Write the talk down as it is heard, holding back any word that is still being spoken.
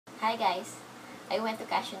Hi guys! I went to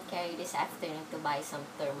cash and carry this afternoon to buy some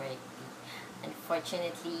turmeric tea.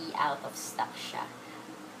 Unfortunately, out of stock siya.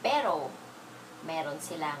 Pero, meron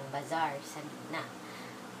silang bazaar sa gitna.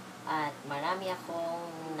 At marami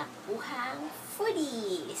akong nakuhang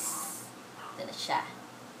foodies. Ito na siya.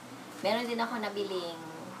 Meron din ako nabiling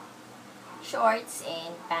shorts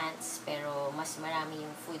and pants, pero mas marami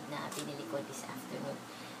yung food na pinili ko this afternoon.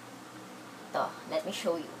 Ito, let me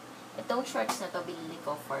show you. Itong shorts na to, binili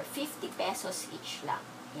ko for 50 pesos each lang.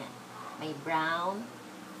 Yan. May brown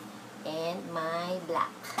and may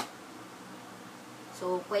black.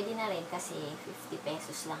 So, pwede na rin kasi 50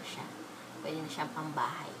 pesos lang siya. Pwede na siyang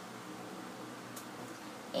pambahay.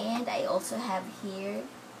 And I also have here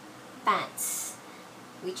pants,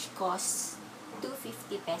 which costs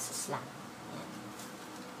 250 pesos lang. Yan.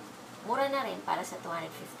 Mura na rin para sa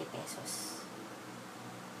 250 pesos.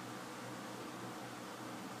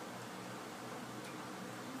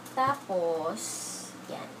 Tapos,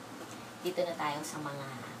 yan. Dito na tayo sa mga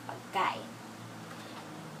pagkain.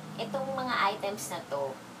 Itong mga items na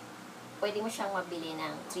to, pwede mo siyang mabili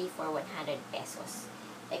ng 3 for 100 pesos.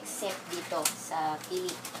 Except dito sa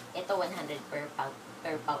Philip, ito 100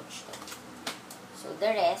 per pouch to. So,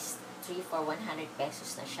 the rest, 3 for 100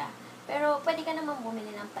 pesos na siya. Pero, pwede ka naman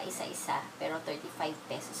bumili ng paisa-isa, pero 35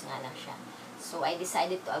 pesos nga lang siya. So, I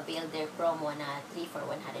decided to avail their promo na 3 for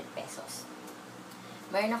 100 pesos.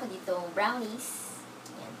 Meron ako ditong brownies.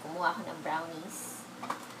 Yan, kumuha ako ng brownies.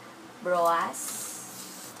 Broas.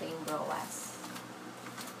 Ito yung broas.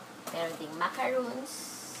 Meron ding macaroons.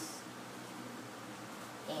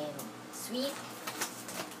 And sweet.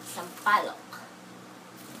 Sampalok.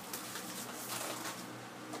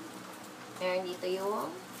 Meron dito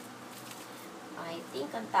yung, I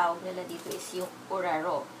think ang tawag nila dito is yung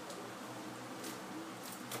uraro.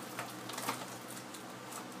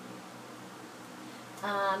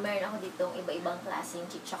 Meron ako ditong iba-ibang klaseng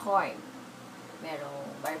chichacorn. Merong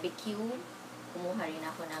barbecue. Kumuha rin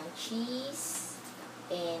ako ng cheese.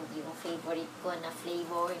 And yung favorite ko na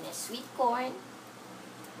flavor na sweet corn.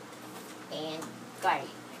 And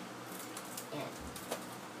garlic. Yan.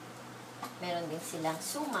 Meron din silang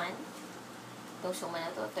suman. Itong suman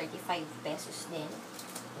na to, 35 pesos din.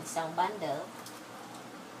 Isang bundle.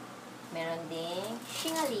 Meron din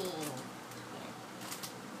singaling.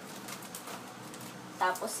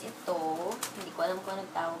 Tapos ito, hindi ko alam kung anong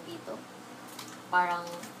tawag dito. Parang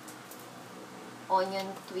onion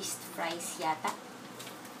twist fries yata.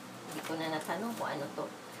 Hindi ko na natanong kung ano to.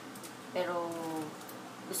 Pero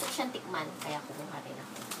gusto ko siyang tikman, kaya kumuha rin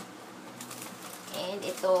ako. And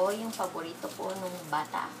ito, yung paborito ko nung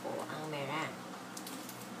bata ako, ang meringue.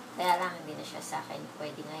 Kaya lang, hindi na siya sa akin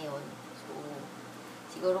pwede ngayon. So,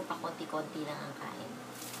 siguro pa konti-konti lang ang kain.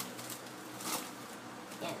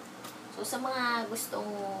 Yan. So, sa mga gustong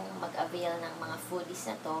mag-avail ng mga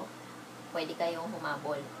foodies na to, pwede kayong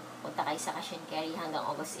humabol. Punta kayo sa Cash and Carry hanggang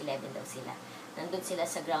August 11 daw sila. Nandun sila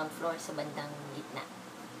sa ground floor sa bandang gitna.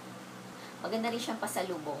 Maganda rin siyang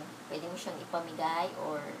pasalubong. Pwede mo siyang ipamigay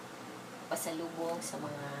or pasalubong sa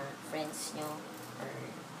mga friends nyo or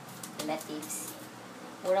relatives.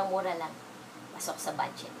 Murang-mura lang. Pasok sa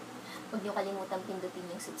budget. Huwag nyo kalimutan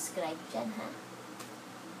pindutin yung subscribe dyan, ha?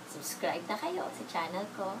 Subscribe na kayo sa channel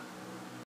ko.